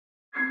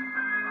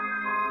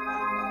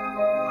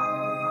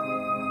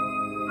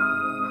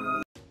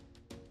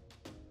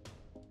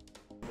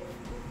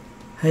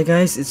Hi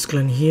guys, it's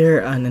Clan here,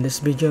 and in this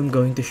video I'm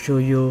going to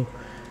show you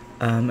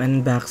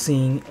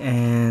unboxing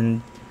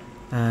and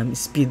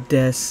speed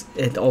test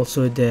and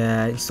also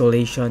the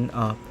installation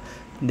of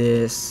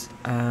this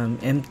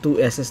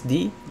M2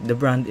 SSD. The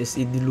brand is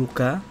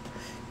Ediloca.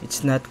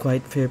 It's not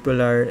quite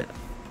popular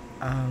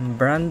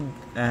brand,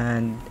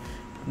 and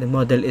the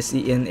model is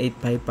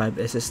EN855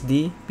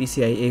 SSD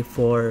PCIe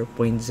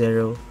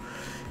 4.0,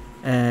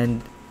 and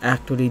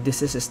actually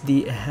this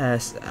SSD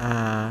has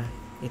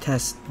it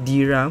has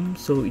DRAM,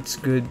 so it's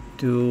good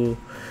to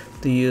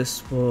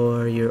use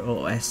for your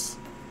OS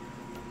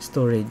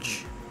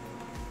storage.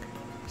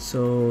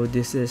 So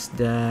this is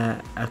the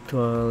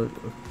actual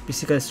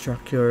physical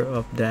structure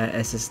of the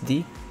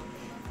SSD,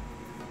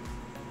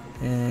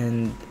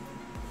 and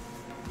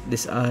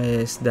this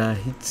is the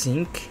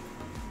heatsink,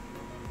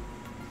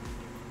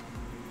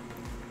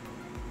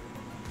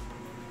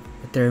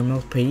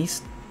 thermal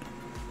paste,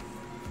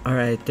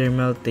 alright,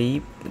 thermal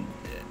tape,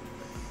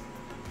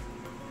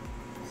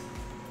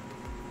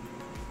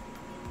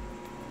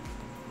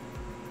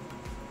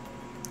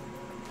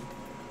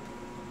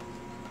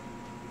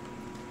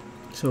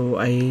 so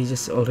I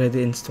just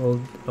already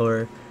installed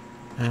or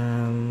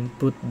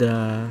put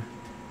the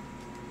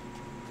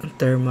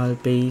thermal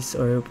paste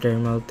or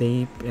thermal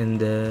tape in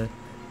the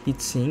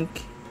heatsink,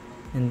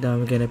 and now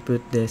we're gonna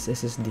put this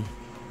SSD.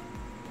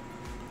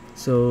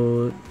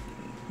 So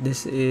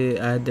this is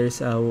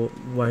there's a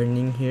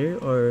warning here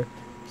or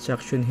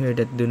instruction here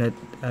that do not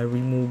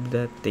remove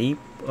the tape,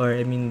 or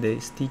I mean the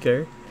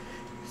sticker,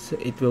 so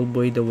it will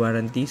void the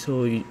warranty,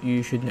 so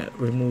you should not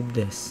remove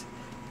this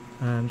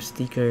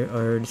sticker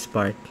or this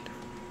part.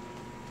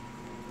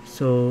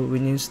 So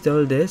when you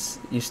install this,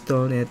 you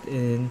install it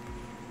in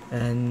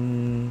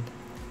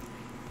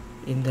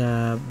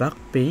the back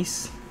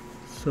base.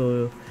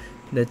 So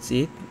that's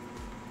it,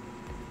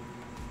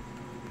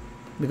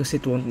 because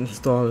it won't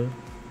install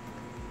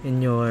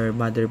in your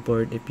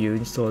motherboard if you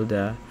install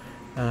the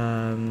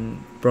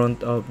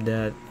front of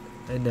the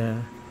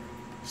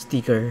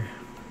sticker.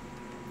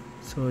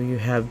 So you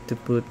have to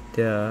put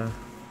the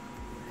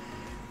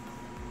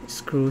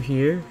screw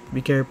here.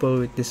 Be careful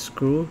with the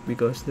screw,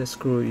 because the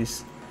screw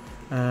is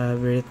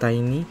very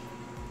tiny,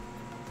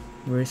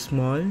 very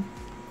small,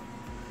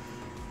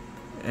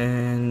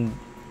 and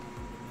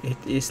it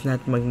is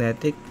not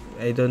magnetic.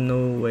 I don't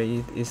know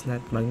why it is not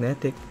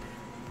magnetic,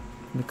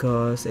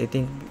 because I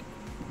think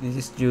this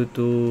is due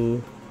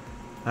to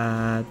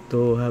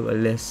have a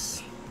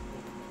less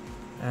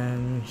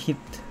heat.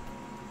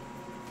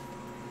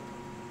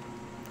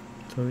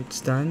 So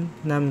it's done.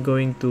 Now I'm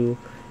going to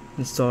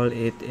install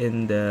it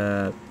in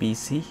the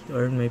PC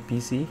or in my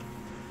PC.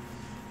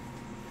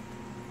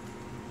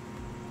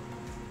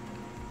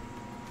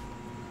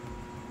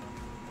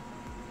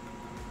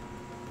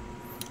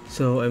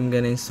 So I'm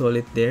gonna install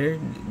it there.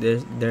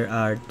 There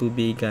are two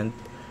big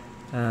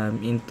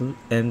into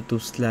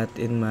M2 slot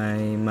in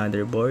my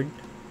motherboard,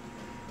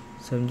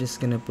 so I'm just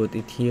gonna put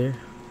it here.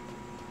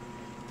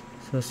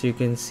 So as you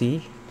can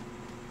see,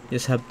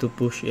 just have to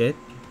push it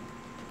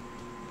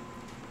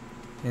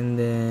and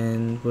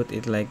then put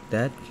it like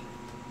that,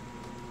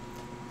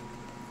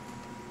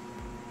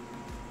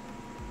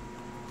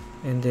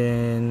 and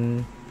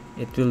then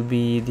it will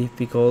be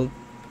difficult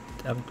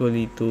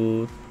actually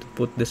to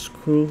put the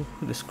screw.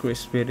 The screw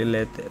is very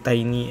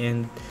tiny,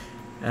 and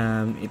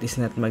it is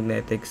not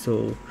magnetic,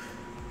 so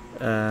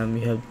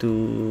you have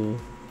to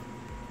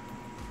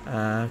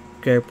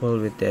careful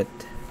with that.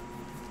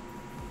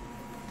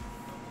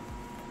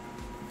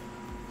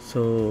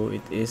 So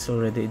it is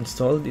already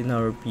installed in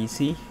our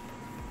PC,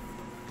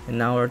 and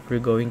now what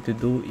we're going to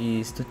do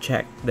is to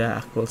check the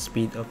actual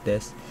speed of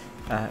this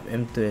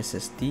M2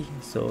 SSD.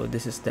 So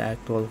this is the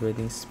actual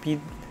reading speed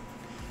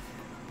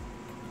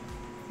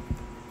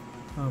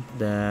of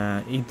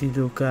the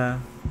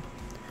Ediloca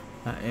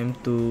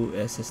M2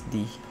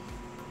 SSD.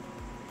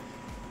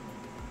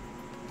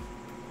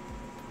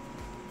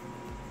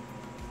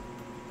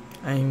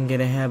 I'm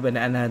gonna have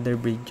another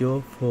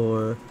video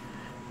for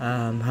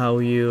how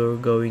you're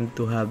going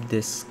to have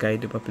this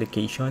kind of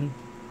application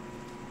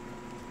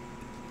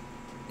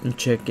in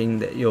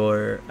checking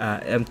your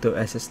M2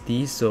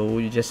 SSD. So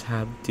you just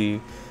have to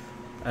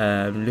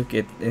look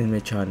it in my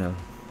channel.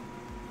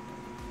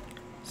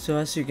 So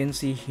as you can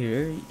see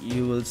here,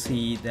 you will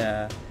see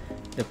the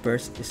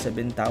purse is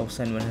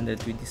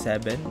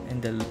 7127,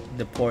 and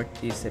the port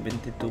is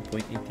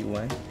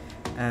 72.81.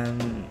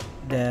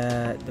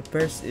 The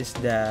purse is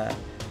the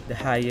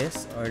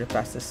highest or the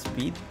fastest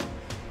speed,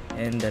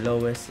 and the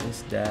lowest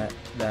is the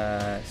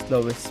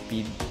slowest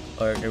speed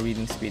or the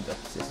reading speed of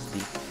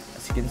SSD.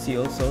 As you can see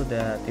also,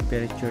 the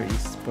temperature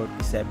is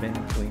 47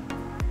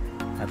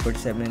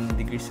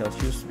 degrees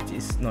Celsius, which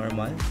is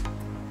normal.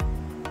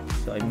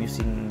 So I'm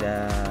using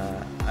the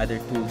other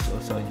tools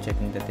also in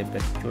checking the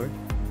temperature.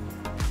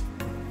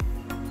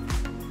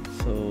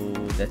 So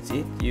that's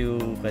it.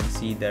 You can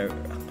see the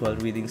actual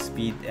reading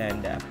speed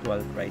and the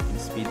actual writing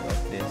speed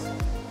of this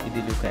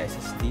Ediloca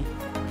SSD.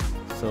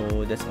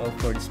 So that's all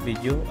for this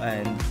video,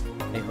 and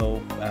I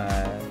hope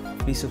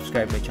please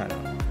subscribe my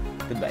channel.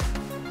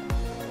 Goodbye.